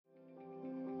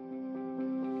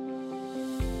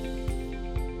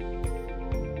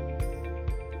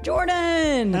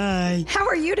Jordan. Hi. How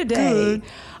are you today? Good.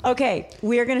 Okay,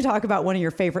 we are going to talk about one of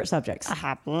your favorite subjects. I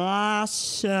have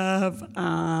lots of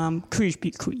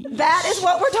Krispy Kreme. That is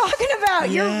what we're talking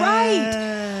about. You're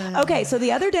Yeah. right. Okay, so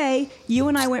the other day, you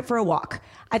and I went for a walk.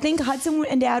 I think Hudson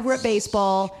and Dad were at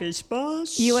baseball.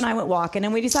 Baseballs? You and I went walking,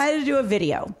 and we decided to do a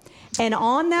video. And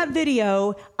on that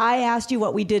video, I asked you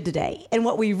what we did today. And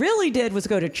what we really did was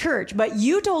go to church. But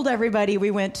you told everybody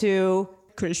we went to...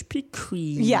 Krispy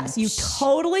Kreme. Yes, you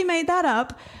totally made that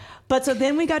up. But so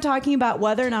then we got talking about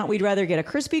whether or not we'd rather get a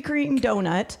Krispy Kreme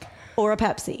donut or a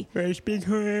Pepsi. Krispy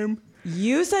Kreme.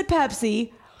 You said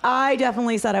Pepsi. I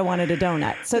definitely said I wanted a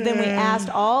donut. So then we asked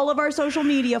all of our social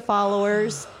media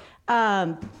followers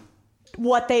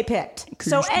what they picked.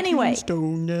 So anyway,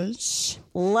 Donuts.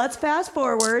 let's fast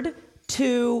forward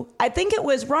to, I think it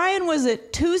was, Ryan, was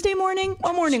it Tuesday morning?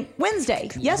 What morning? Wednesday.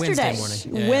 Yesterday. Wednesday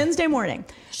morning. Yeah. Wednesday morning.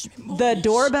 The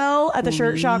doorbell at the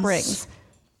shirt shop rings.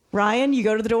 Ryan, you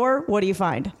go to the door. What do you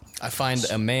find? I find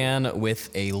a man with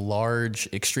a large,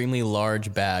 extremely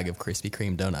large bag of Krispy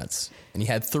Kreme donuts. And he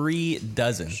had 3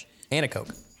 dozen and a Coke.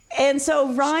 And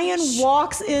so Ryan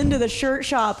walks into the shirt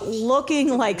shop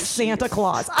looking like Santa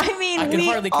Claus. I mean, I can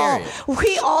hardly carry it.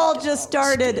 we all just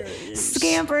started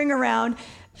scampering around.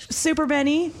 Super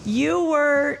Benny, you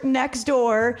were next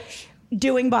door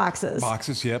doing boxes.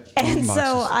 Boxes, yep. And so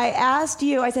Boxes. I asked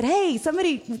you, I said, hey,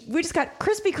 we just got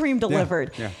Krispy Kreme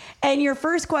delivered. Yeah. And your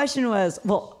first question was,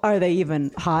 well, are they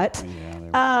even hot?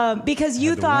 Yeah, Because you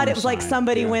had the thought warm it was like sign,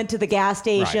 somebody yeah. went to the gas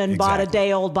station, Right, bought a exactly.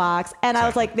 day-old box, and I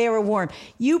was like, they were warm.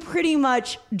 You pretty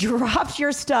much dropped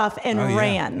your stuff and Oh, yeah.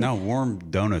 ran. No, warm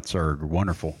donuts are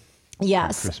wonderful.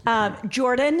 Yes. Krispy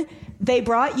Jordan, they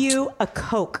brought you a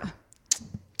Coke.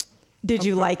 Did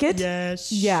you like it?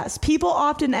 Yes. Yes. People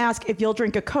often ask if you'll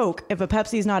drink a Coke if a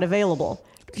Pepsi's not available.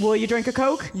 Will you drink a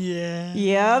Coke? Yeah.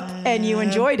 Yep. And you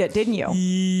enjoyed it, didn't you?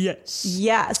 Yes.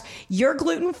 Yes. You're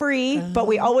gluten-free, but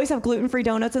we always have gluten-free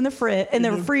donuts in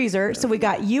the freezer. So we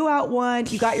got you out one,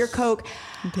 you got your Coke.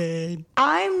 Okay.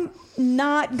 I'm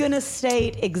not going to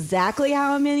state exactly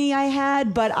how many I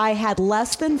had, but I had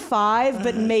less than 5,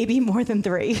 but maybe more than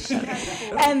 3.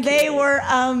 And they were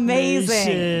amazing.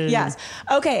 Amazing. Yes.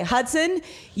 Okay, Hudson,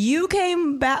 you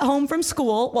came back home from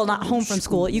school. Well, not home from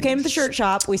school. You came to the shirt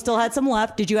shop. We still had some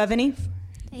left. Did you have any?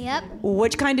 Yep.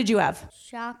 Which kind did you have?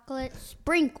 Chocolate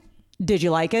sprinkle. Did you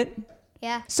like it?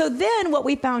 Yeah. So then what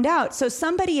we found out, so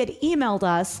somebody had emailed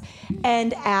us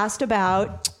and asked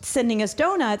about sending us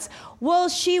donuts. Well,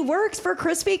 she works for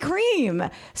Krispy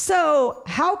Kreme. So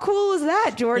how cool is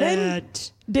that, Jordan?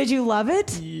 That. Did you love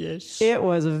it? Yes. It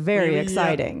was very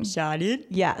exciting. Excited.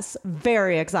 Yes,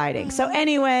 very exciting. So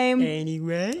anyway,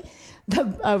 Anyway.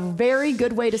 a very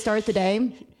good way to start the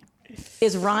day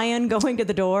is Ryan going to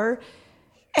the door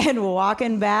and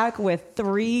walking back with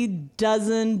 3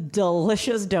 dozen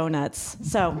delicious donuts.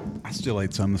 So I still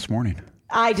ate some this morning.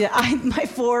 I did. My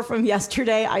 4 from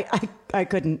yesterday, I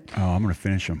couldn't. Oh, I'm going to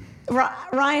finish them.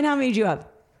 Ryan, how many did you have?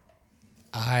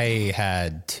 I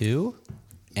had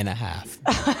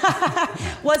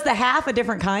 2.5. Was the half a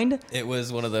different kind? It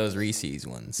was one of those Reese's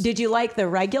ones. Did you like the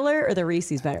regular or the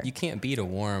Reese's better? You can't beat a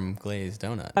warm glazed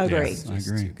donut. Agree. It's I just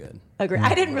agree. too good. Agree.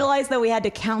 I didn't realize that we had to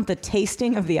count the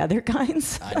tasting of the other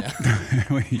kinds. I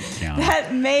know. We count.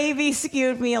 That maybe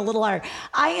skewed me a little hard.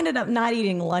 I ended up not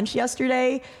eating lunch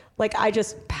yesterday. Like I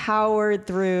just powered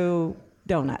through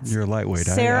donuts. You're a lightweight.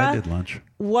 Sarah, I did lunch.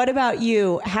 What about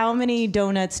you? How many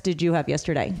donuts did you have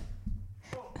yesterday?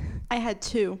 I had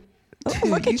 2. Oh,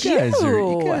 look at You guys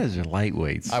are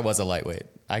lightweights. I was a lightweight.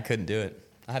 I couldn't do it.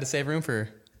 I had to save room for...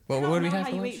 What did we have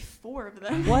for you lunch? ate 4 of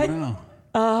them. What? Wow.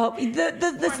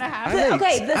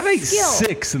 The I've ate skill.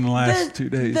 6 in the last 2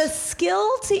 days. The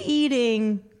skill to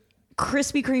eating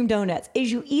Krispy Kreme donuts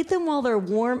is you eat them while they're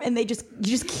warm and you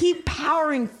just keep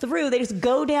powering through. They just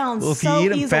go down Well, if so you eat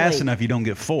them easily. fast enough, you don't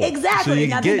get full. Exactly, So you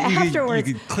and can then afterwards-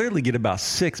 you could clearly get about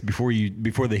 6 before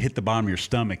they hit the bottom of your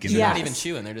stomach. And Yeah. Not Yes. even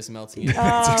chewing. They're just melting.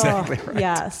 That's exactly right.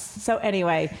 Yes. So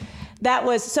anyway,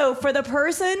 so for the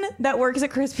person that works at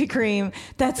Krispy Kreme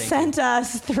that sent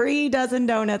us 3 dozen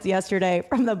donuts yesterday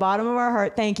from the bottom of our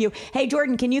heart, thank you. Hey,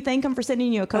 Jordan, can you thank him for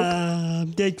sending you a Coke?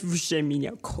 Thank you for sending me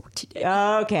a Coke today.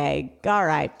 Okay. All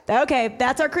right. Okay.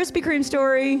 That's our Krispy Kreme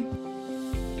story.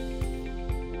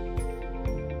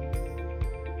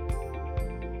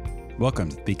 Welcome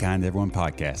to the Be Kind to Everyone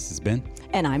podcast. This is Ben.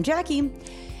 And I'm Jackie.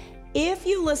 If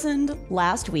you listened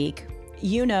last week,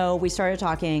 you know we started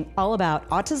talking all about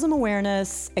autism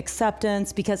awareness,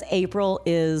 acceptance, because April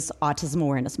is Autism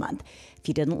Awareness Month. If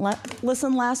you didn't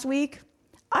listen last week,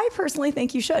 I personally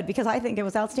think you should, because I think it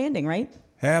was outstanding, right?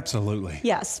 Absolutely.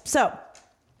 Yes. So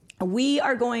we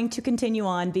are going to continue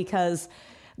on because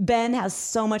Ben has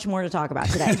so much more to talk about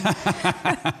today.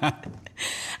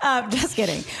 Just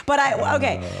kidding. But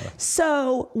okay.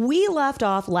 So we left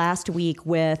off last week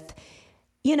with,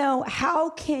 how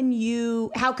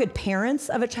could parents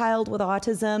of a child with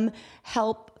autism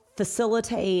help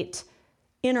facilitate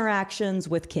interactions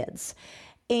with kids?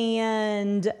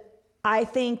 And I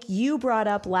think you brought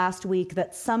up last week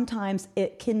that sometimes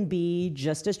it can be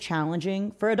just as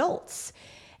challenging for adults.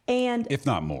 And If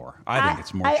not more. I think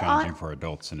it's more challenging for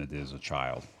adults than it is a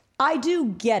child. I do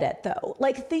get it though.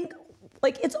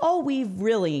 It's all we've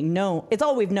really known. It's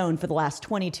all we've known for the last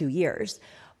 22 years.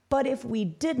 But if we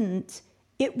didn't,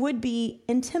 it would be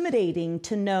intimidating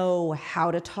to know how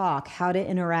to talk, how to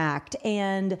interact.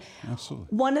 And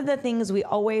Absolutely. One of the things we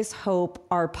always hope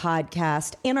our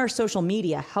podcast and our social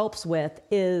media helps with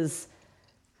is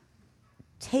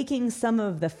taking some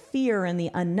of the fear and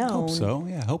the unknown Hope so.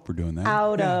 Yeah, I hope we're doing that.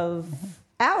 out of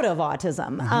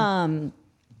autism.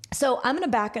 So I'm going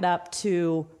to back it up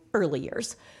to early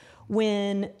years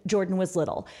when Jordan was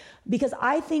little, because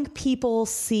I think people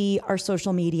see our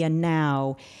social media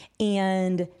now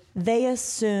and they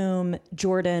assume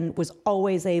Jordan was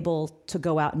always able to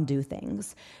go out and do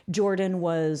things. Jordan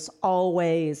was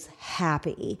always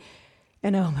happy.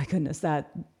 And oh my goodness,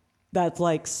 that's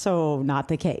like so not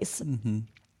the case.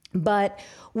 But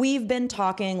we've been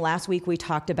talking, last week we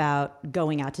talked about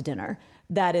going out to dinner.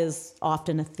 That is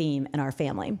often a theme in our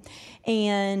family.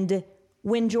 And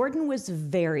when Jordan was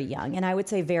very young, and I would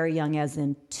say very young as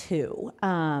in 2,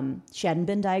 she hadn't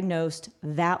been diagnosed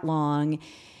that long.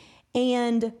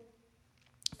 And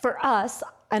for us,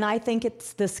 and I think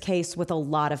it's this case with a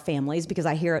lot of families because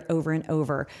I hear it over and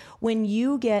over, when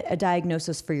you get a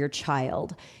diagnosis for your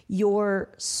child,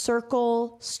 your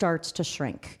circle starts to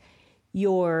shrink.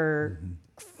 Your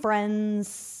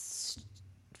friends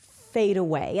fade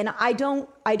away. And I don't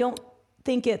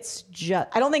think it's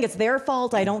their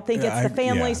fault. I don't think it's the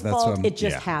family's fault. It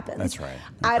just happens. That's right.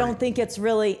 I don't think it's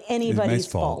really anybody's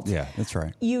fault. Yeah, that's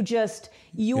right.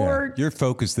 Your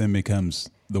focus then becomes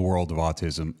the world of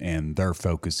autism, and their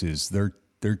focus is their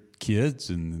kids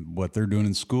and what they're doing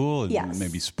in school and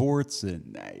maybe sports,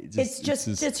 and it's just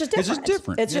different. It's just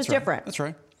different. It's just different. That's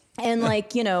right. And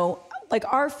like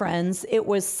our friends, it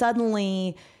was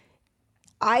suddenly,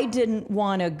 I didn't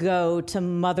want to go to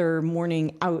mother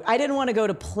morning out. I didn't want to go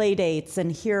to play dates and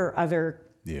hear other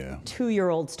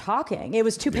 2-year-olds talking. It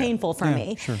was too painful for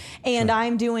me. Sure, and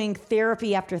I'm doing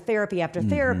therapy after therapy after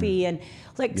therapy. And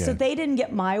so they didn't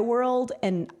get my world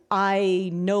and I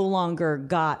no longer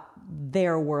got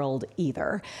their world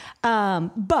either.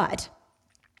 But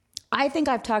I think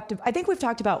we've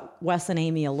talked about Wes and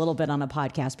Amy a little bit on a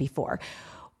podcast before.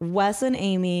 Wes and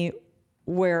Amy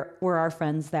were our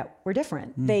friends that were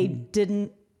different. They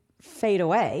didn't fade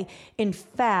away. In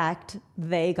fact,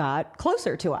 they got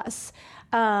closer to us.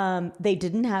 They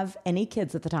didn't have any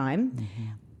kids at the time,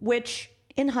 which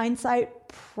in hindsight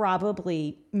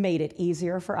probably made it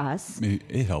easier for us.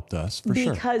 It helped us for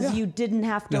sure. Because you didn't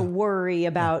have to worry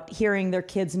about hearing their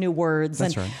kids' new words.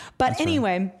 That's right. But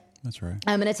anyway, that's right.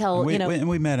 I'm going to tell, and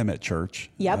we met him at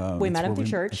church. Yep, we met him at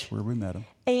church. That's where we met him.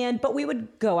 But we would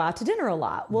go out to dinner a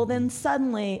lot. Well, then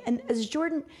suddenly, and as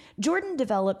Jordan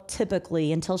developed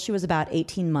typically until she was about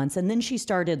 18 months, and then she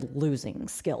started losing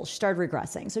skills. She started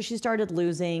regressing. So she started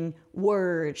losing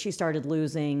words. She started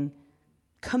losing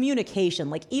communication,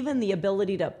 like even the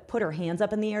ability to put her hands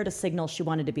up in the air to signal she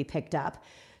wanted to be picked up.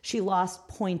 She lost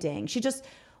pointing. She just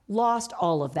lost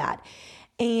all of that.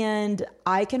 And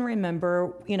I can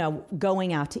remember,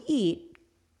 going out to eat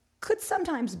could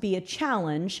sometimes be a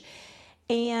challenge.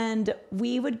 And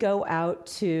we would go out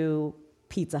to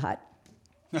Pizza Hut.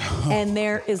 And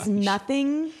there is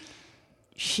nothing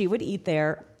she would eat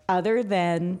there other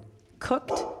than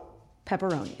cooked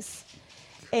pepperonis.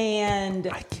 And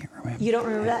I can't remember. You don't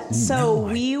remember that? So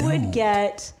we would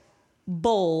get a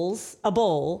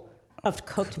bowl of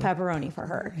cooked pepperoni for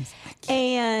her.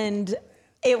 And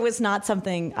it was not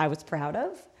something I was proud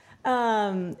of.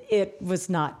 It was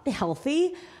not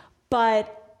healthy,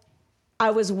 but I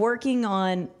was working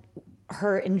on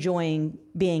her enjoying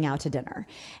being out to dinner.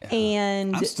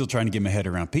 And I'm still trying to get my head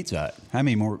around Pizza Hut. How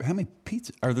many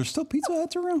pizza? Are there still Pizza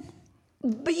Huts around?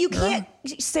 But you can't.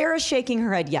 Sarah's shaking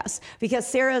her head yes, because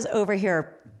Sarah's over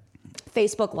here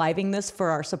Facebook Living this for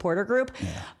our supporter group. Yeah.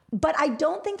 But I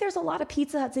don't think there's a lot of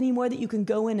Pizza Huts anymore that you can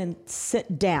go in and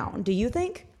sit down. Do you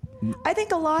think? I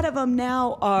think a lot of them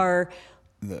now are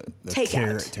the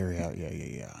takeout. Carry out.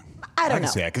 Yeah. I don't know. I can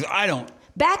see that because I don't.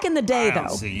 Back in the day, I don't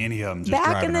see any of them just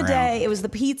back in the around. day, it was the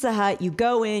Pizza Hut. You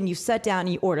go in, you sit down,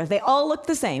 and you order. They all look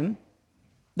the same.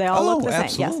 They all look the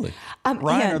absolutely. same. Yes.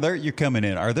 Ryan, yeah. are there? You're coming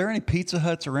in. Are there any Pizza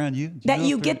Huts around you? Do That know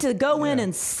you if there- get to go in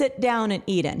and sit down and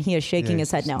eat in. He is shaking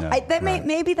his head no. no,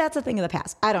 Maybe right. that's a thing of the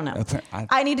past. I don't know. Okay,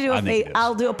 I need to do I think it is.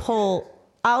 I'll do a poll.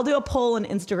 I'll do a poll in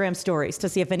Instagram stories to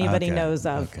see if anybody Okay, knows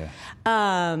of. okay.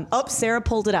 Sarah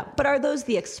pulled it up. But are those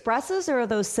the expresses or are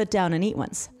those sit down and eat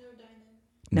ones?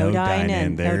 No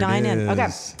dine-in. No There it dine-in. Okay.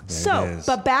 is. There So, it is.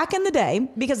 but back in the day,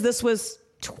 because this was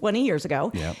 20 years ago,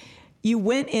 Yep. you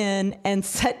went in and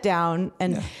sat down.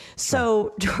 And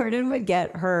so Jordan would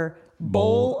get her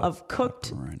bowl of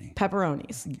cooked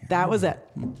pepperonis. That was it.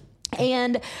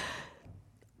 And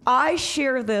I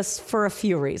share this for a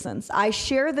few reasons. I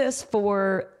share this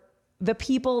for the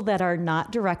people that are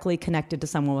not directly connected to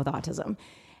someone with autism.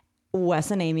 Wes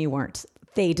and Amy weren't.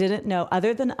 They didn't know,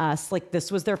 other than us, like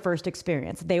this was their first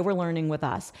experience. They were learning with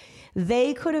us.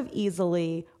 They could have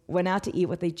easily went out to eat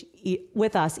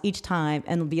with us each time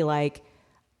and be like,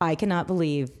 I cannot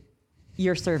believe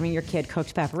you're serving your kid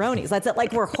cooked pepperonis. That's it.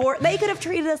 Like they could have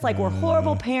treated us like we're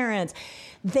horrible parents.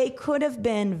 They could have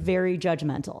been very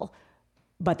judgmental,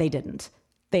 but they didn't.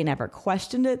 They never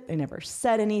questioned it. They never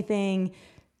said anything.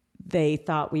 They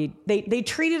thought they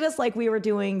treated us like we were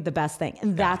doing the best thing.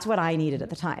 And that's what I needed at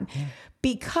the time.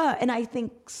 And I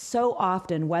think so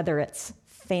often, whether it's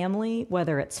family,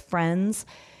 whether it's friends,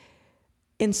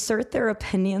 insert their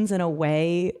opinions in a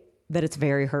way that it's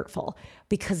very hurtful,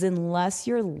 because unless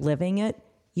you're living it,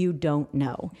 you don't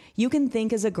know. You can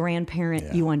think as a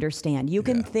grandparent, you understand. You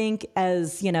can think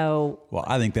as, Well,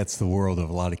 I think that's the world of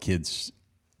a lot of kids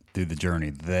through the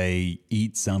journey. They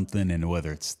eat something, and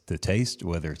whether it's the taste,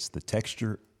 whether it's the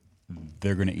texture,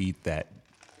 they're going to eat that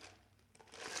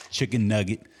chicken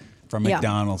nugget from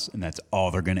McDonald's, and that's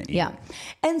all they're going to eat. Yeah.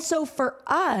 And so for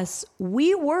us,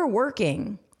 we were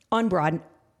working on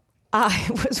I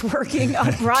was working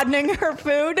on broadening her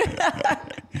food.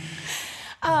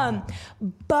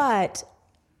 But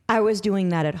I was doing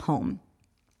that at home.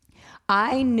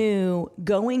 I knew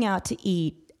going out to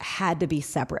eat had to be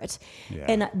separate. Yeah.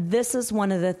 And this is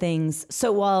one of the things.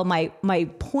 So while my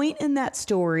point in that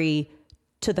story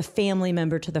to the family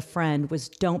member, to the friend, was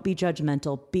don't be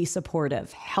judgmental, be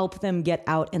supportive, help them get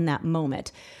out in that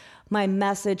moment. My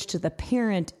message to the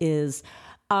parent is,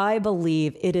 I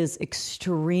believe it is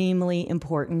extremely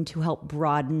important to help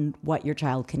broaden what your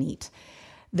child can eat.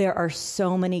 There are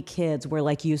so many kids where,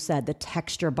 like you said, the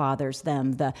texture bothers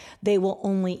them. They will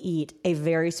only eat a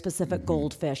very specific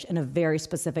goldfish in a very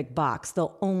specific box.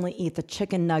 They'll only eat the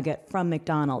chicken nugget from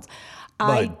McDonald's.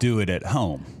 But do it at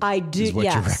home. I do. Is what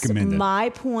yes. you're recommending. My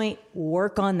point,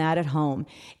 work on that at home.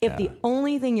 If the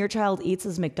only thing your child eats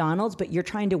is McDonald's, but you're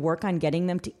trying to work on getting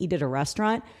them to eat at a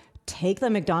restaurant, take the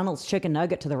McDonald's chicken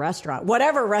nugget to the restaurant,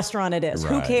 whatever restaurant it is.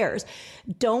 Right. Who cares?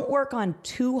 Don't work on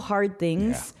two hard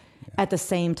things at the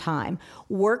same time.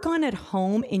 Work on at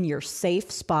home in your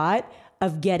safe spot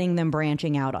of getting them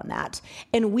branching out on that.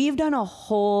 And we've done a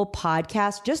whole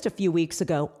podcast just a few weeks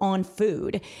ago on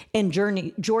food and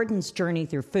Jordan's journey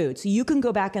through food. So you can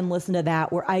go back and listen to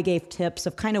that, where I gave tips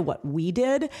of kind of what we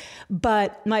did.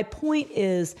 But my point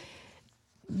is,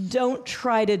 don't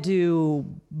try to do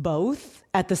both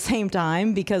at the same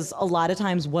time, because a lot of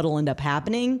times what'll end up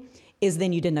happening is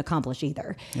then you didn't accomplish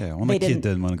either. Yeah, well, my kid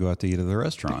doesn't want to go out to eat at the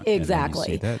restaurant.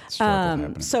 Exactly. And then you see that struggle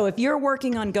happening. So if you're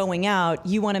working on going out,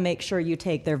 you want to make sure you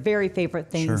take their very favorite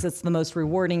things. Sure. It's the most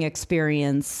rewarding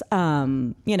experience,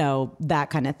 that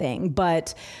kind of thing.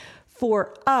 But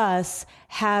for us,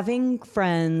 having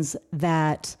friends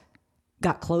that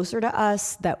got closer to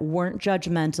us, that weren't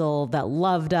judgmental, that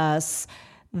loved us,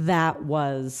 that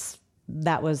was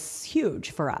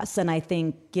huge for us. And I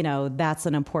think, that's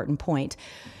an important point.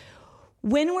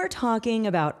 When we're talking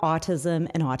about autism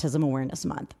and Autism Awareness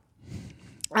Month,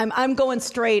 I'm going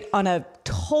straight on a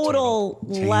total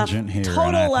left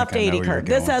 80 curve.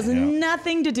 This has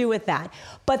nothing to do with that.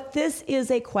 But this is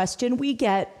a question we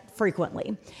get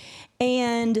frequently.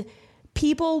 And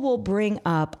people will bring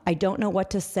up, I don't know what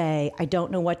to say. I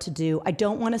don't know what to do. I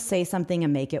don't want to say something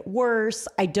and make it worse.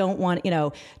 I don't want,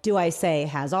 do I say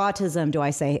has autism? Do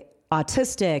I say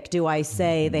autistic? Do I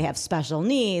say they have special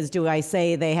needs? Do I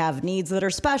say they have needs that are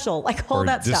special? Like all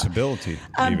that disability,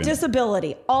 stuff.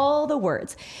 Disability, all the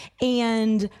words.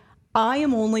 And I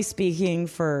am only speaking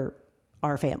for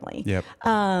our family. Yep. But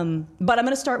I'm going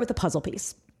to start with the puzzle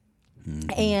piece.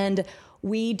 Mm-hmm. And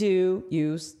we do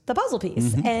use the puzzle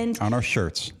piece. Mm-hmm. And on our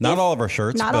shirts. Not all of our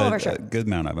shirts, but a good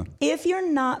amount of them. If you're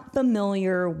not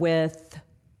familiar with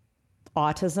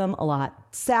autism a lot,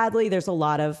 sadly, there's a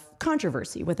lot of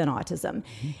controversy within autism.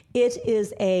 Mm-hmm. It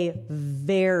is a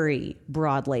very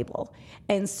broad label.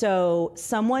 And so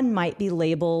someone might be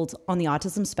labeled on the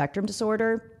autism spectrum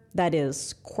disorder that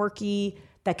is quirky,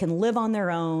 that can live on their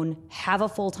own, have a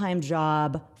full-time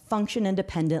job, function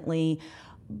independently,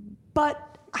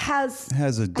 but has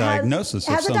a diagnosis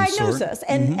of has a some diagnosis sort.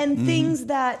 and things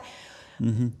that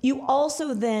you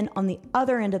also then on the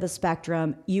other end of the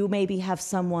spectrum, you maybe have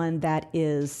someone that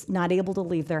is not able to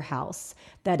leave their house,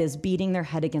 that is beating their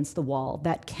head against the wall,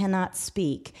 that cannot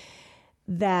speak,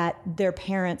 that their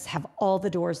parents have all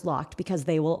the doors locked because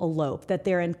they will elope, that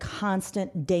they're in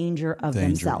constant danger of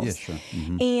themselves. Yeah, sure.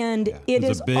 And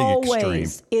It's a big extreme.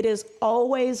 it is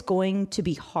always going to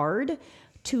be hard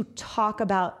to talk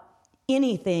about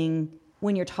anything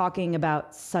when you're talking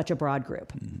about such a broad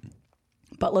group.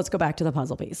 But let's go back to the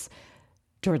puzzle piece.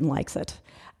 Jordan likes it.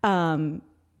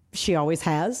 She always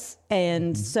has.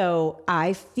 And so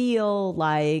I feel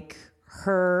like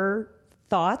her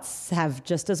thoughts have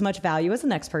just as much value as the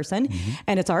next person,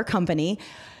 and it's our company.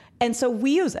 And so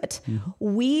we use it.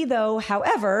 We, though,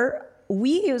 however,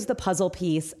 we use the puzzle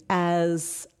piece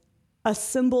as a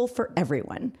symbol for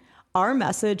everyone. Our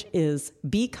message is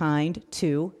be kind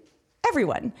to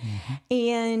everyone.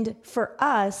 And for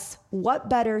us, what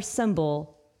better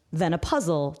symbol than a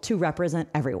puzzle to represent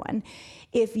everyone?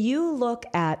 If you look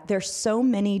at, there's so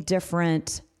many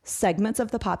different segments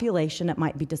of the population. It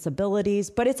might be disabilities,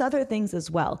 but it's other things as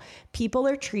well. People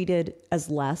are treated as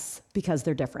less because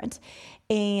they're different.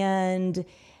 And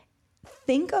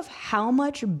think of how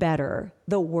much better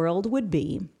the world would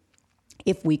be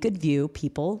if we could view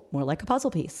people more like a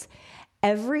puzzle piece.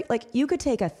 You could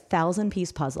take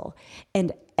 1,000-piece puzzle,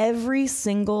 and every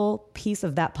single piece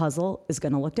of that puzzle is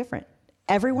going to look different.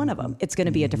 Every one of them. It's going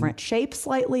to be a different shape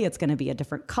slightly. It's going to be a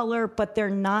different color, but they're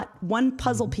not, one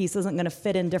puzzle piece isn't going to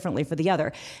fit in differently for the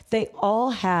other. They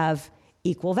all have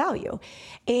equal value.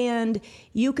 And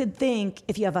you could think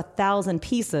if you have 1,000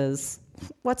 pieces,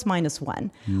 what's minus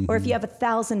one? Or if you have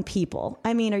 1,000 people,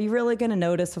 I mean, are you really going to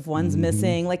notice if one's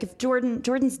missing? Like if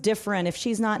Jordan's different, if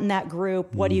she's not in that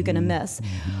group, what are you going to miss?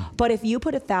 But if you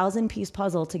put 1,000-piece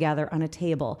puzzle together on a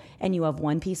table and you have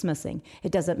one piece missing,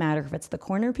 it doesn't matter if it's the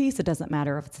corner piece, it doesn't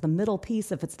matter if it's the middle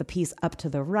piece, if it's the piece up to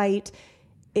the right,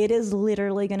 it is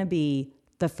literally going to be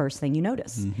the first thing you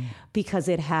notice because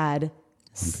it had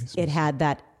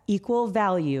that equal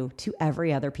value to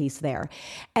every other piece there.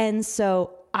 And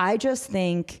so I just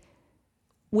think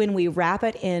when we wrap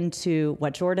it into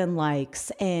what Jordan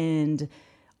likes and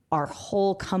our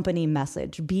whole company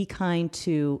message, be kind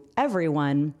to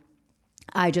everyone,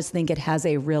 I just think it has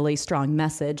a really strong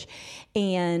message.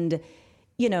 And,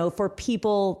 for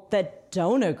people that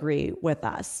don't agree with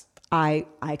us, I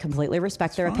completely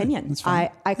respect their opinion. That's fine.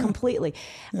 I completely.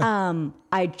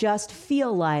 I just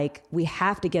feel like we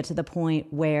have to get to the point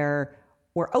where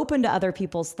we're open to other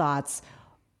people's thoughts,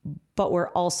 but we're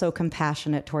also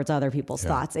compassionate towards other people's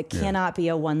thoughts. It cannot be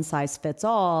a one size fits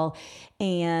all.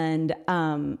 And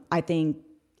I think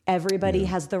everybody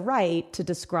has the right to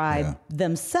describe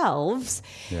themselves.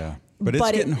 Yeah. But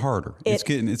it's getting harder. It's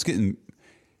getting,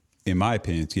 in my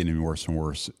opinion, it's getting worse and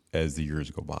worse as the years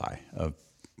go by of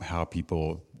how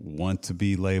people want to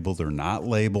be labeled or not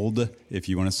labeled, if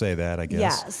you want to say that, I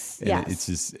guess. Yes. It's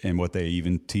just, and what they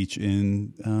even teach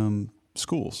in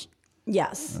schools.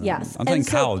 Yes. I'm thinking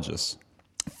colleges.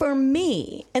 For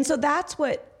me, and so that's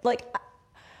what,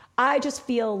 I just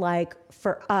feel like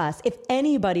for us, if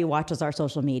anybody watches our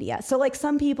social media, so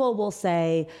some people will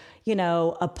say,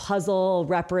 a puzzle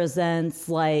represents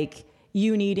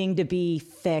you needing to be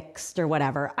fixed or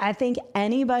whatever. I think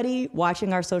anybody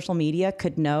watching our social media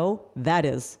could know that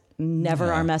is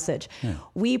never our message. Yeah.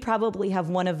 We probably have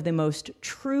one of the most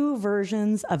true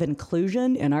versions of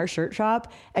inclusion in our shirt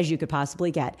shop as you could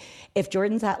possibly get. If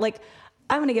Jordan's I'm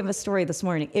going to give a story this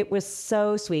morning. It was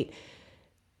so sweet.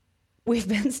 We've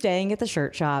been staying at the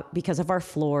shirt shop because of our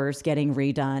floors getting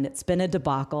redone. It's been a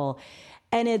debacle.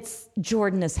 And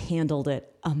Jordan has handled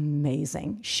it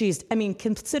amazing.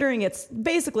 Considering it's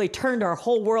basically turned our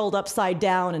whole world upside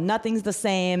down and nothing's the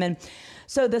same. And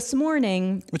so this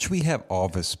morning, which we have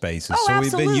office spaces, so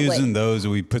absolutely. We've been using those,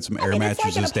 and we put some air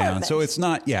mattresses down. So it's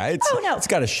not, it's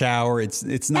got a shower.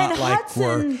 It's not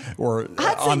we're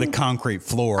on the concrete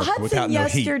floor without no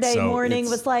heat. Yesterday morning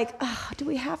was do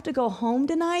we have to go home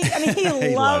tonight?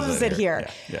 He loves it here.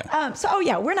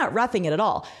 Yeah. We're not roughing it at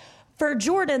all. For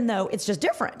Jordan, though, it's just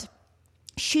different.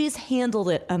 She's handled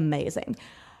it amazing.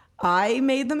 I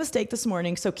made the mistake this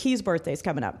morning. So Key's birthday's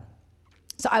coming up.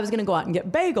 So I was going to go out and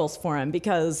get bagels for him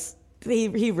because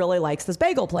he really likes this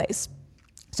bagel place.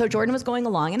 So Jordan was going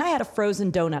along, and I had a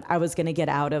frozen donut I was going to get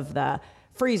out of the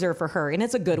freezer for her. And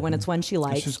it's a good one. It's one she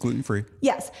likes. It's just gluten-free.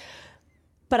 Yes.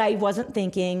 But I wasn't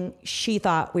thinking she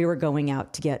thought we were going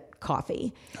out to get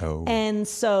coffee. Oh. And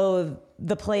so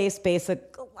the place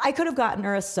I could have gotten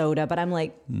her a soda, but I'm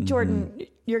like, Jordan,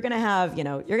 you're going to have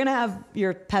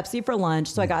your Pepsi for lunch.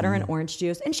 So I got her an orange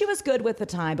juice, and she was good with the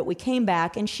time, but we came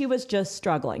back and she was just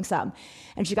struggling some.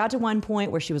 And she got to one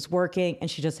point where she was working and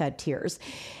she just had tears.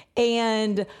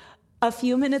 And a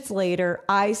few minutes later,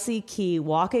 I see Key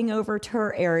walking over to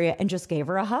her area and just gave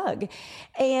her a hug.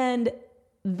 And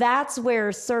that's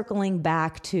where, circling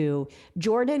back to,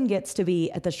 Jordan gets to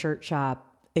be at the shirt shop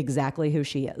exactly who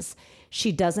she is.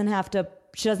 She doesn't have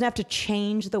to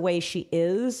change the way she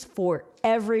is for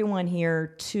everyone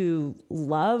here to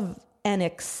love and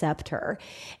accept her.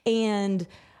 And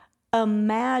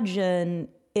imagine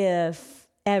if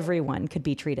everyone could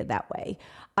be treated that way.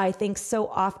 I think so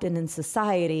often in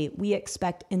society, we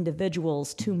expect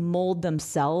individuals to mold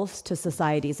themselves to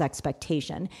society's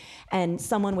expectation. And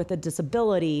someone with a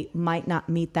disability might not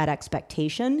meet that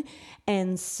expectation.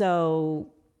 And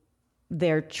so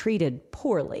they're treated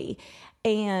poorly.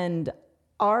 And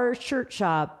our shirt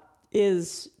shop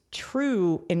is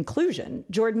true inclusion.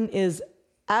 Jordan is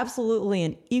absolutely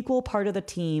an equal part of the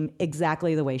team,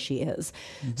 exactly the way she is.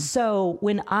 So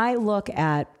when I look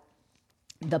at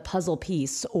the puzzle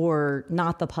piece or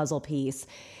not the puzzle piece,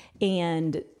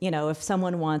 and, if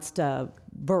someone wants to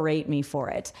berate me for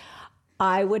it,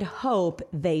 I would hope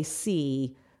they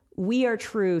see we are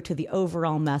true to the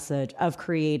overall message of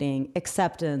creating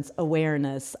acceptance,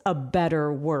 awareness, a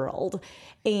better world.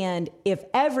 And if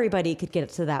everybody could get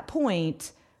to that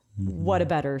point, what a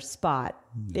better spot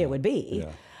it would be.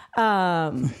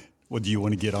 Yeah. Well, do you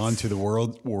want to get on to the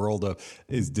world of,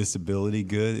 is disability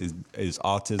good? Is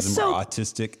autism or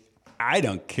autistic? I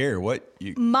don't care what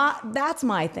you... That's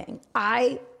my thing.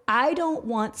 I don't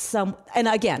want and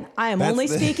again, I am only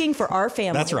speaking for our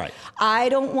family. That's right. I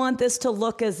don't want this to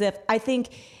look as if, I think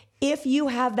if you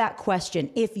have that question,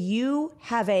 if you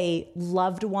have a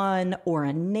loved one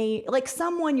or like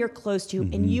someone you're close to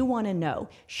and you want to know,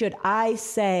 should I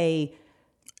say,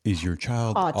 is your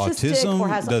child autism or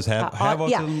has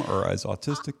autism or is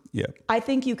autistic? Yeah. I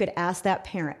think you could ask that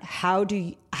parent,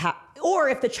 or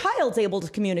if the child's able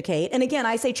to communicate, and again,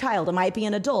 I say child, it might be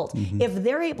an adult. If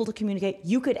they're able to communicate,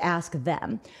 you could ask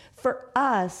them. For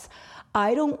us,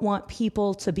 I don't want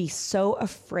people to be so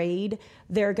afraid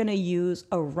they're going to use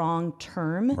a wrong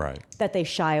term that they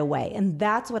shy away. And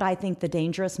that's what I think the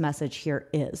dangerous message here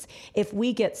is. If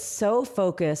we get so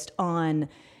focused on,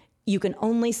 you can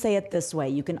only say it this way,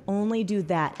 you can only do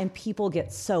that, and people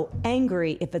get so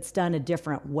angry if it's done a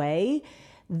different way,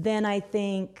 then I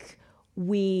think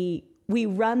we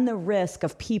run the risk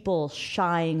of people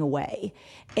shying away.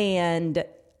 And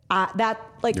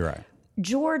you're right.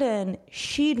 Jordan,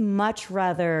 she'd much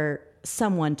rather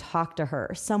someone talk to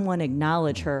her, someone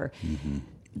acknowledge her,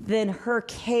 than her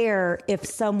care if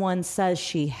someone says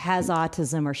she has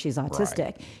autism or she's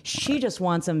autistic. She just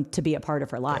wants them to be a part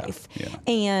of her life.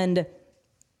 And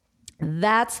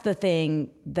that's the thing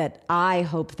that I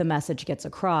hope the message gets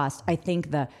across. I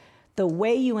think the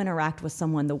way you interact with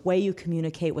someone, the way you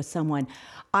communicate with someone,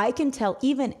 I can tell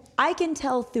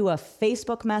through a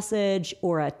Facebook message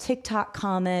or a TikTok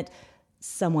comment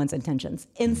someone's intentions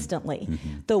instantly.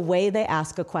 The way they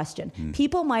ask a question.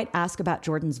 People might ask about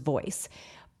Jordan's voice.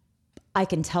 I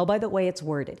can tell by the way it's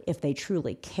worded if they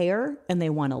truly care and they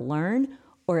want to learn,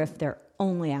 or if they're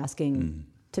only asking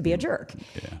to be a jerk.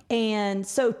 And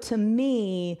so to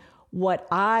me, what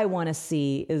I want to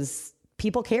see is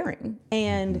people caring,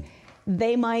 and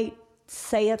they might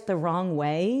say it the wrong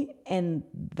way, and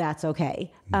that's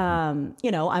okay. I'm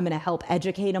going to help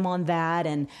educate them on that.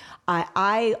 And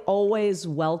I always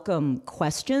welcome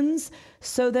questions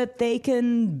so that they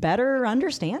can better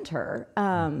understand her.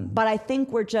 But I think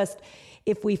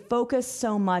if we focus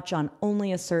so much on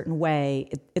only a certain way,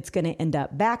 it's going to end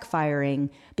up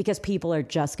backfiring because people are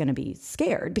just going to be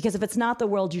scared. Because if it's not the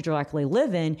world you directly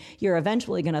live in, you're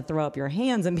eventually going to throw up your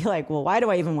hands and be like, well, why do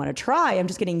I even want to try? I'm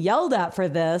just getting yelled at for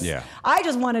this. Yeah. I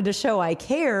just wanted to show I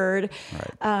cared.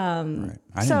 I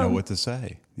didn't know what to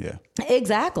say. Yeah.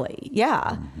 Exactly.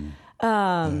 Yeah.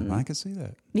 I can see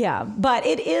that. Yeah. But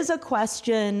it is a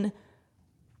question.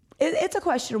 It's a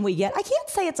question we get. I can't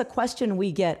say it's a question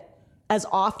we get as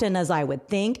often as I would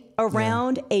think.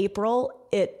 Around April,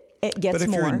 it gets more. But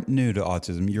if you're new to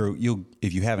autism, you'll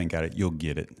if you haven't got it, you'll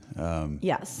get it.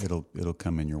 Yes, it'll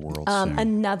come in your world soon.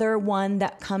 Another one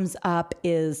that comes up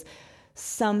is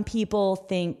some people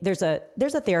think there's a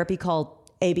therapy called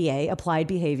ABA, Applied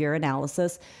Behavior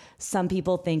Analysis. Some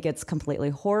people think it's completely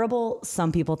horrible.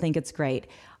 Some people think it's great.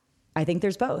 I think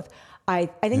there's both. I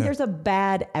think there's a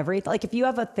bad everything. Like if you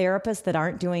have a therapist that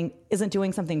isn't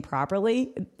doing something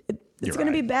properly, it's going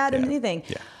to be bad in anything.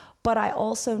 Yeah. But I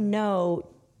also know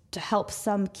to help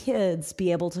some kids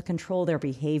be able to control their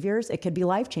behaviors, it could be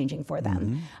life-changing for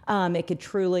them. It could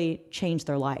truly change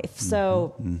their life.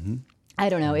 So I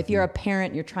don't know, if you're a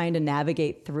parent, you're trying to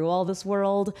navigate through all this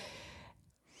world,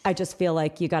 I just feel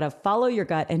like you got to follow your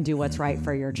gut and do what's right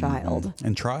for your child.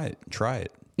 And try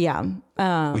it. Yeah.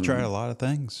 We tried a lot of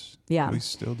things. Yeah. We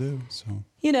still do. So.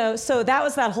 You know, so that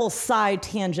was that whole side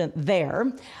tangent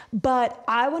there. But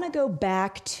I want to go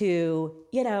back to,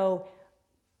 you know,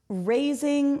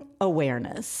 raising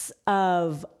awareness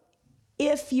of,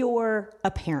 if you're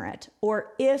a parent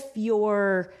or if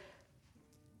you're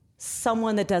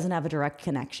someone that doesn't have a direct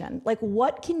connection, like,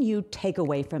 what can you take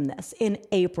away from this in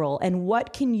April, and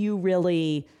what can you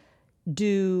really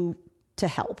do to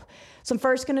help? So I'm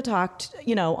first going to talk,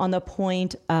 you know, on the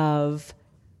point of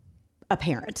a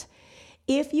parent.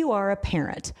 If you are a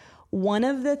parent, one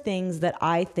of the things that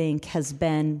I think has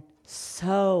been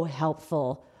so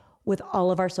helpful with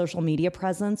all of our social media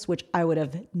presence, which I would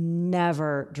have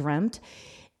never dreamt,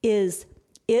 is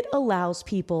it allows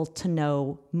people to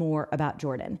know more about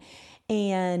Jordan.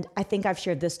 And I think I've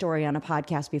shared this story on a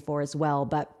podcast before as well,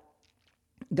 but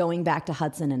going back to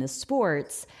Hudson and his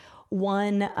sports,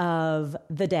 one of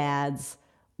the dads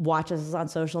watches us on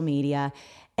social media.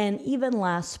 And even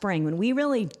last spring, when we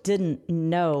really didn't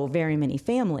know very many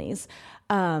families,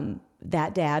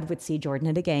 that dad would see Jordan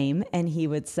at a game and he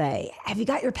would say, "Have you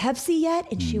got your Pepsi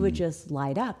yet?" And she would just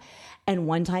light up. And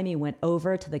one time he went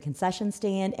over to the concession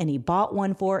stand and he bought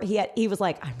one for her. He was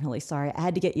like, "I'm really sorry. I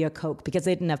had to get you a Coke because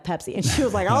they didn't have Pepsi." And she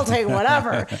was like, "I'll take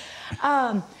whatever."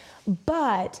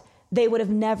 But they would have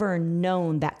never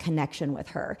known that connection with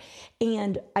her.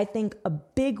 And I think a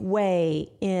big way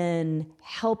in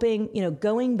helping, you know,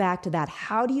 going back to that,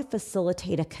 how do you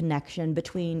facilitate a connection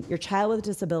between your child with a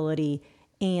disability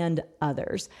and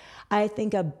others? I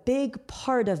think a big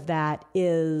part of that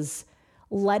is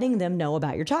letting them know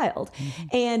about your child.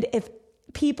 And if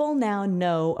people now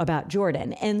know about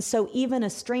Jordan, and so even a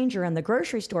stranger in the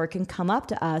grocery store can come up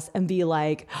to us and be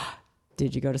like,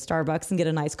 "Did you go to Starbucks and get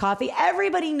a nice coffee?"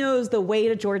 Everybody knows the way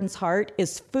to Jordan's heart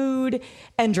is food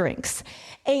and drinks.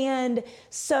 And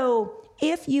so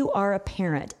if you are a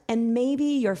parent and maybe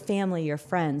your family, your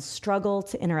friends struggle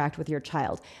to interact with your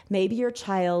child, maybe your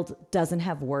child doesn't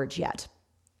have words yet,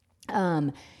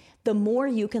 the more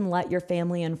you can let your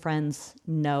family and friends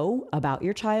know about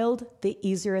your child, the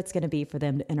easier it's going to be for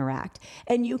them to interact.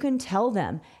 And you can tell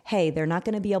them, hey, they're not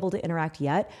going to be able to interact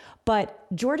yet, but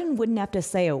Jordan wouldn't have to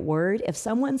say a word. If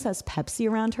someone says Pepsi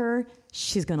around her,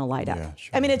 she's going to light up. Yeah,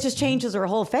 sure. I mean, it just changes her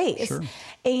whole face. Sure.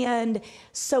 And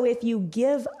so if you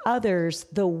give others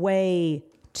the way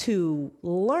to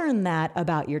learn that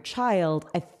about your child,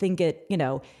 I think it, you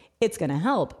know, it's going to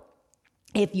help.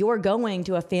 If you're going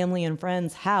to a family and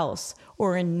friend's house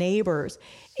or a neighbor's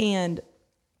and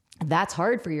that's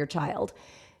hard for your child,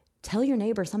 tell your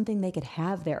neighbor something they could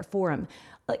have there for him.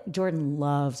 Like, Jordan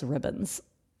loves ribbons.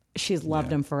 She's loved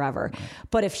them forever. Right.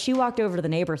 But if she walked over to the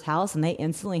neighbor's house and they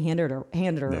instantly handed her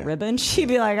a ribbon, she'd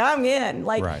be like, "I'm in."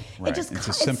 Like, right. It just, it's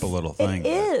a simple little thing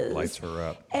that lights her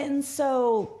up. And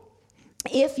so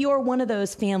if you're one of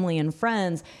those family and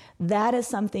friends, that is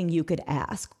something you could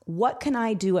ask. What can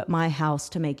I do at my house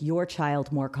to make your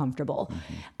child more comfortable?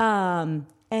 And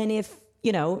if,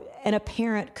 you know, and a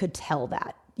parent could tell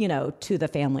that, you know, to the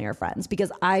family or friends,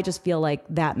 because I just feel like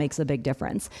that makes a big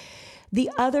difference. The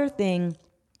other thing,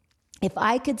 if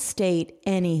I could state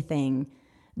anything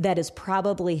that has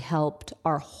probably helped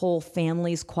our whole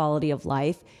family's quality of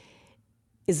life,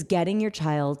 is getting your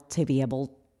child to be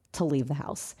able to leave the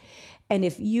house. And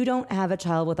if you don't have a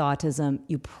child with autism,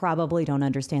 you probably don't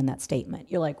understand that statement.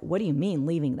 You're like, "What do you mean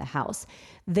leaving the house?"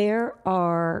 There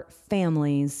are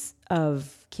families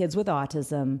of kids with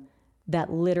autism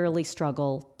that literally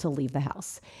struggle to leave the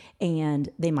house. And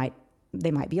they might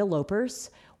be elopers,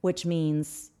 which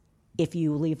means if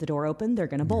you leave the door open, they're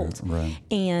going to bolt. Yeah, right.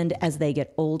 And as they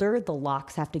get older, the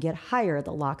locks have to get higher,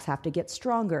 the locks have to get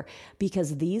stronger,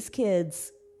 because these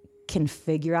kids can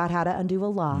figure out how to undo a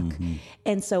lock.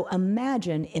 And so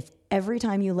imagine if every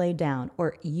time you laid down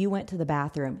or you went to the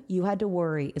bathroom, you had to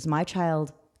worry, is my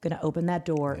child going to open that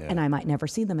door and I might never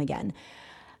see them again?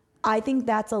 I think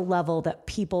that's a level that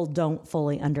people don't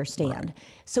fully understand. Right.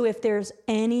 So if there's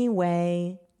any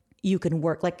way you can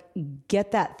work, like,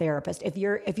 get that therapist. If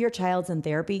your child's in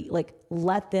therapy, like,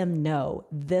 let them know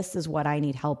this is what I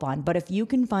need help on. But if you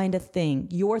can find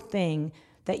your thing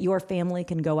that your family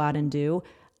can go out and do,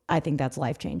 I think that's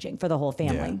life-changing for the whole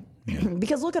family. Yeah.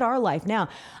 Because look at our life now.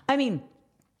 I mean,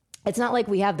 it's not like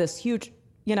we have this huge,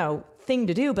 you know, thing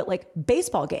to do, but like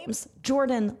baseball games,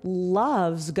 Jordan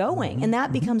loves going, and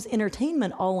that becomes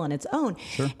entertainment all on its own.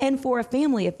 And for a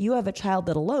family, if you have a child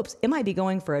that elopes, it might be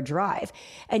going for a drive,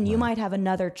 and you might have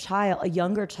another child, a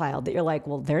younger child, that you're like,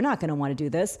 well, they're not going to want to do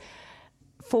this.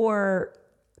 For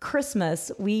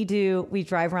Christmas, we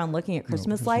drive around looking at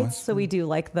Christmas lights. So we do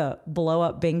like the blow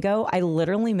up bingo. I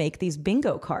literally make these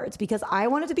bingo cards because I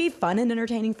want it to be fun and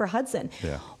entertaining for Hudson.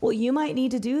 Yeah. Well, you might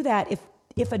need to do that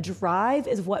if a drive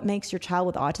is what makes your child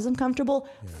with autism comfortable.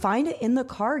 Find it in the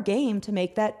car game to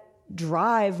make that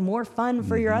drive more fun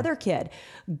for your other kid.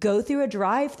 Go through a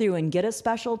drive-through and get a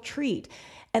special treat.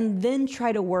 And then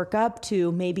try to work up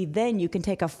to maybe then you can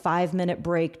take a 5-minute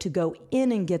break to go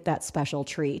in and get that special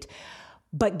treat.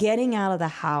 But getting out of the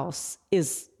house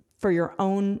is for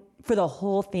the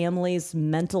whole family's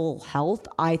mental health,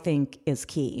 I think is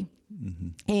key.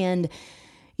 And,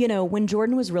 when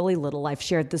Jordan was really little, I've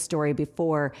shared this story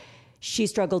before, she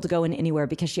struggled to go in anywhere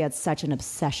because she had such an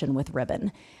obsession with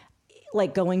ribbon.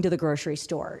 Like going to the grocery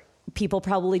store. People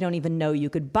probably don't even know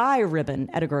you could buy ribbon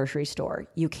at a grocery store.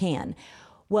 You can.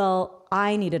 Well,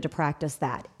 I needed to practice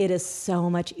that. It is so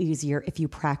much easier if you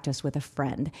practice with a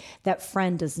friend. That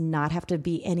friend does not have to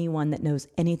be anyone that knows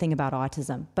anything about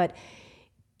autism, but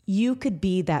you could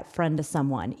be that friend to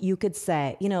someone. You could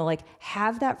say,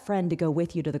 have that friend to go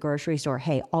with you to the grocery store.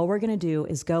 Hey, all we're going to do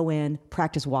is go in,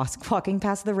 practice walking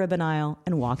past the ribbon aisle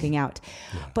and walking out.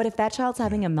 But if that child's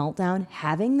having a meltdown,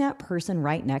 having that person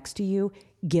right next to you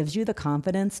gives you the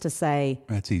confidence to say,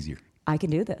 that's easier. I can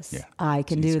do this. Yeah, I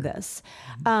can do this.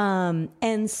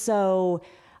 And so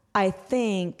I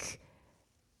think,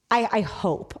 I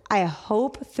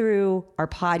hope through our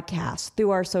podcast, through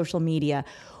our social media,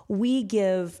 we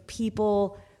give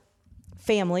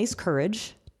families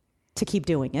courage to keep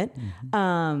doing it.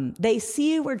 They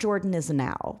see where Jordan is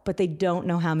now, but they don't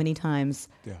know how many times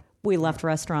we left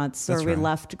restaurants or we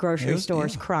left grocery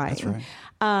stores crying. That's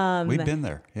right. We've been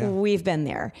there. Yeah. We've been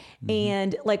there.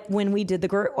 And like when I did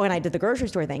the grocery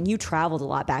store thing, you traveled a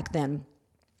lot back then.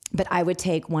 But I would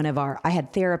take I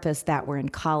had therapists that were in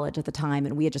college at the time,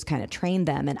 and we had just kind of trained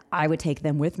them, and I would take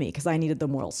them with me because I needed the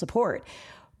moral support.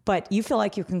 But you feel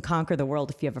like you can conquer the world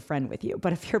if you have a friend with you.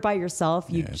 But if you're by yourself,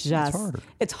 it's harder.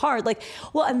 It's hard.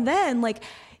 And then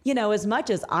as much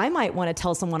as I might want to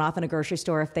tell someone off in a grocery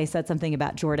store if they said something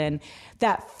about Jordan,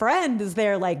 that friend is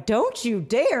there like, don't you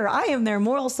dare. I am their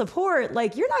moral support.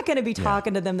 Like, you're not going to be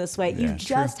talking to them this way. You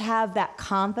just have that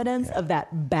confidence of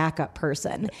that backup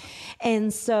person.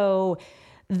 And so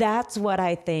that's what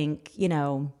I think,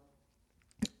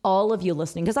 all of you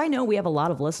listening, because I know we have a lot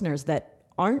of listeners that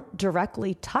aren't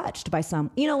directly touched by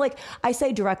I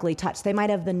say directly touched. They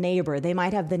might have the neighbor, they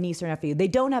might have the niece or nephew. They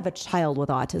don't have a child with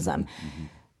autism.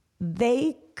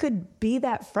 They could be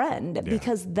that friend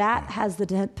because that has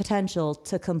the potential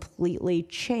to completely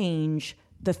change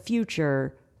the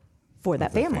future for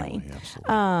that family.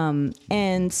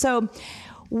 And so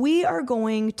we are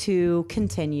going to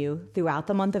continue throughout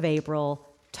the month of April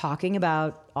talking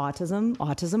about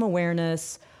autism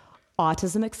awareness,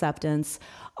 autism acceptance.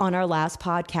 On our last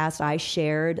podcast, I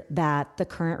shared that the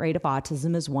current rate of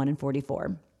autism is 1 in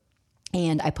 44.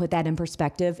 And I put that in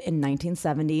perspective. In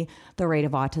 1970, the rate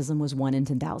of autism was 1 in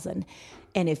 10,000.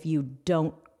 And if you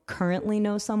don't currently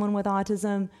know someone with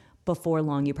autism, before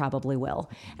long, you probably will.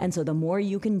 And so the more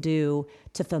you can do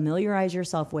to familiarize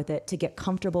yourself with it, to get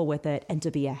comfortable with it, and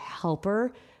to be a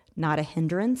helper, not a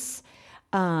hindrance,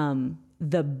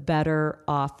 the better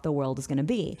off the world is going to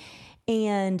be.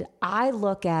 And I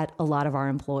look at a lot of our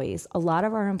employees. A lot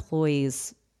of our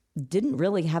employees didn't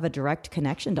really have a direct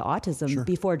connection to autism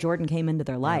before Jordan came into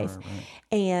their life. Right.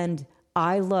 And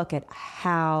I look at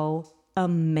how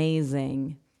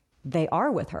amazing they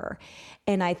are with her.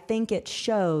 And I think it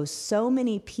shows so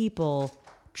many people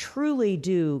truly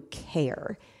do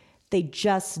care. They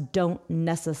just don't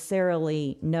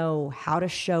necessarily know how to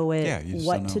show it,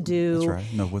 what to do. That's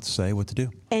right. Know what to say, what to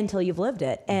do. Until you've lived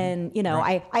it. And,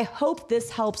 I hope this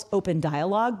helps open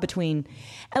dialogue between,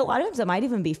 a lot of times it might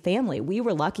even be family. We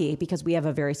were lucky because we have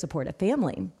a very supportive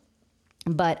family.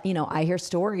 But, I hear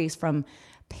stories from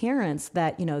parents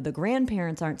that, the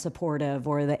grandparents aren't supportive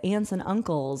or the aunts and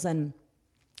uncles. And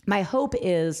my hope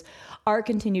is our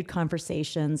continued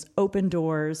conversations open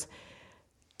doors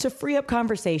to free up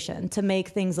conversation, to make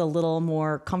things a little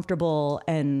more comfortable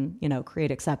and,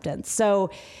 create acceptance. So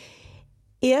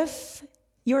if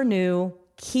you're new,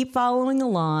 keep following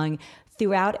along.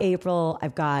 Throughout April,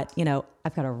 I've got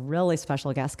a really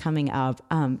special guest coming up.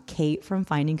 Kate from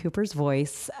Finding Cooper's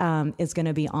Voice is going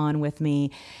to be on with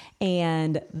me.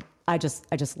 And I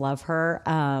just love her.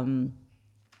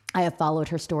 I have followed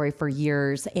her story for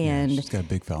years, and She's got a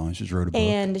big following. She's wrote a book.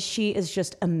 and she is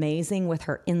just amazing with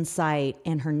her insight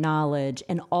and her knowledge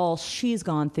and all she's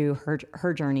gone through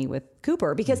her journey with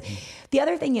Cooper. Because the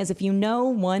other thing is, if you know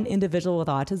one individual with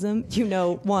autism, you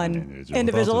know one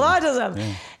individual with autism.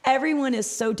 Yeah. Everyone is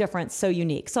so different, so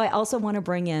unique. So I also want to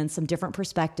bring in some different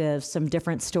perspectives, some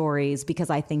different stories, because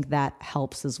I think that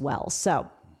helps as well. So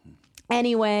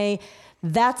anyway,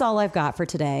 that's all I've got for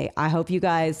today. I hope you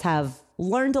guys have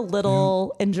learned a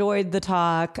little, enjoyed the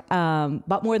talk.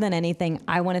 But more than anything,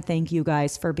 I want to thank you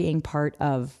guys for being part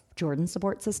of Jordan's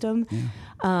support system.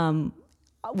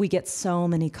 We get so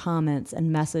many comments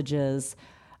and messages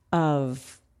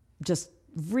of just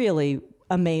really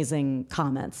amazing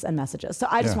comments and messages. So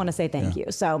I just want to say thank you.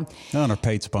 So, And our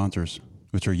paid sponsors,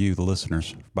 which are you, the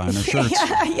listeners, buying our shirts.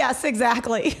 yes,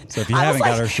 exactly. So if you I was haven't got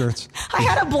like- our shirts, I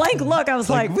had a blank look. I was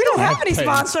like, we don't have any paid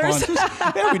sponsors.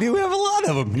 Yeah, we do. We have a lot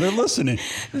of them. They're listening.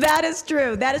 That is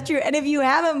true. That is true. And if you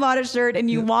haven't bought a shirt and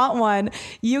you want one,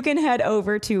 you can head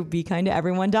over to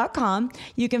bekindtoeveryone.com.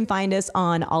 You can find us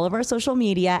on all of our social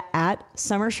media at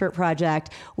Summer Shirt Project.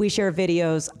 We share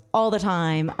videos all the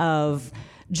time of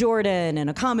Jordan and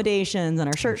accommodations and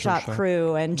our shirt shop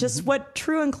crew and just what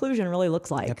true inclusion really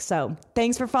looks like. So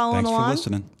thanks for following Thanks for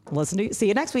along. listening. See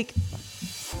you next week.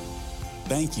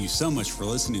 Thank you so much for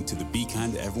listening to the Be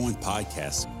Kind to Everyone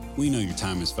podcast. We know your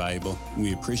time is valuable, and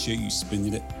we appreciate you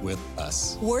spending it with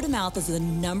us. Word of mouth is the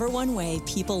 #1 way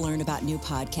people learn about new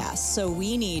podcasts. So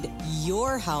we need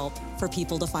your help for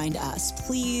people to find us.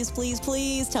 Please, please,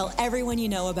 please tell everyone you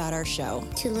know about our show.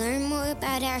 To learn more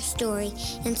about our story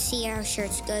and see our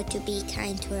shirts, go to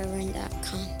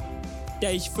bekindtoeveryone.com.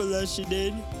 Thanks for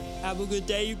listening. Have a good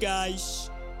day, you guys.